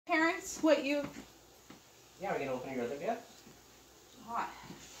That's what you... Yeah, are you gonna open your lip yet? Hot.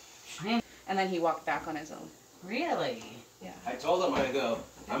 And then he walked back on his own. Really? Yeah. I told him,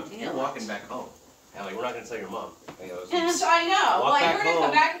 you're walking back home. Ellie, we're not gonna tell your mom. I know. Walk Well, I back heard him home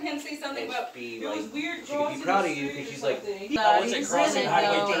come back and him say something and about be it was like- weird. she could be proud of you because she's like, I was he's crossing really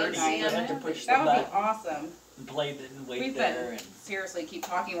Highway going 30. We had to down. push the That would be button awesome. and play the and wait We've there. been And seriously keep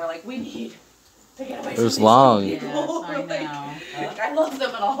talking. We're like, we need to get away It from was these long. Yes, people. I We're like, know. I love them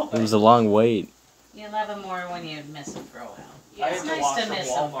and all. It was a long wait. You love them more when you miss them for a while. Yeah. I It's had to nice walk to from miss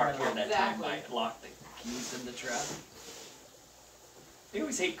them Walmart for a here that time. Exactly. I locked the keys in the truck. I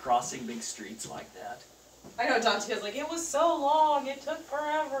always hate crossing big streets like that. I know Dante was like, it was so long. It took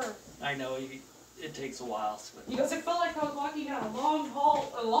forever. I know it takes a while. But He goes, it felt like I was walking down a long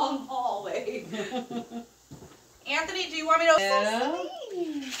hallway. Anthony, do you want me to? Yeah.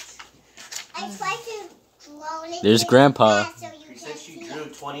 I tried to draw it. There's Grandpa. So you she can said she see drew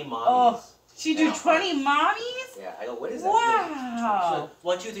 20 mommies. Oh, she drew 20 mommies? Yeah, I go, what is that? Wow.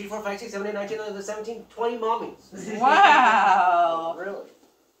 1, 2, 3, 4, 5, 6, 7, 8, 9, 10, 11, 17, 20 mommies. Wow. Really?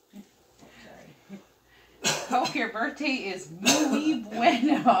 Hope your birthday is muy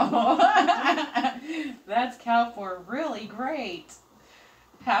bueno. That's cow for really great.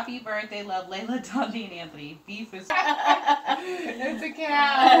 Happy birthday, love, Layla, Dante, and Anthony. Beef is... It's a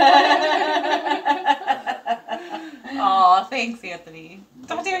cow. Aw, thanks, Anthony.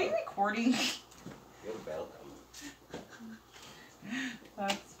 Dante, are you recording? You have a bell coming.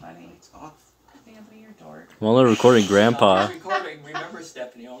 That's funny. It's off. Anthony, you're a dork. I'm only recording Grandpa. Not recording. Remember,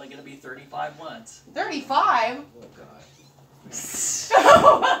 Stephanie, only going to be 35 once. 35? Oh, God. He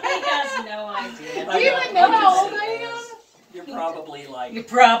has no idea. Do you even know how old I am? You're probably like. You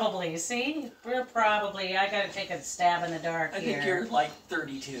probably, see? We're probably, I gotta take a stab in the dark I here. think you're like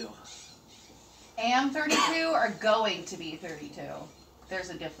 32. Am 32 or going to be 32? There's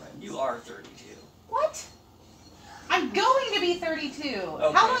a difference. You are 32. What? I'm going to be 32.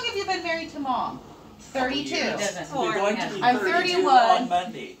 Okay. How long have you been married to Mom? 32. He doesn't You're born going to yet. be I'm 32 31. on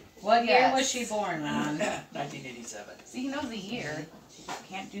Monday, What year Yes. was she born, Ron? 1987. See, he knows the year. He just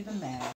can't do the math.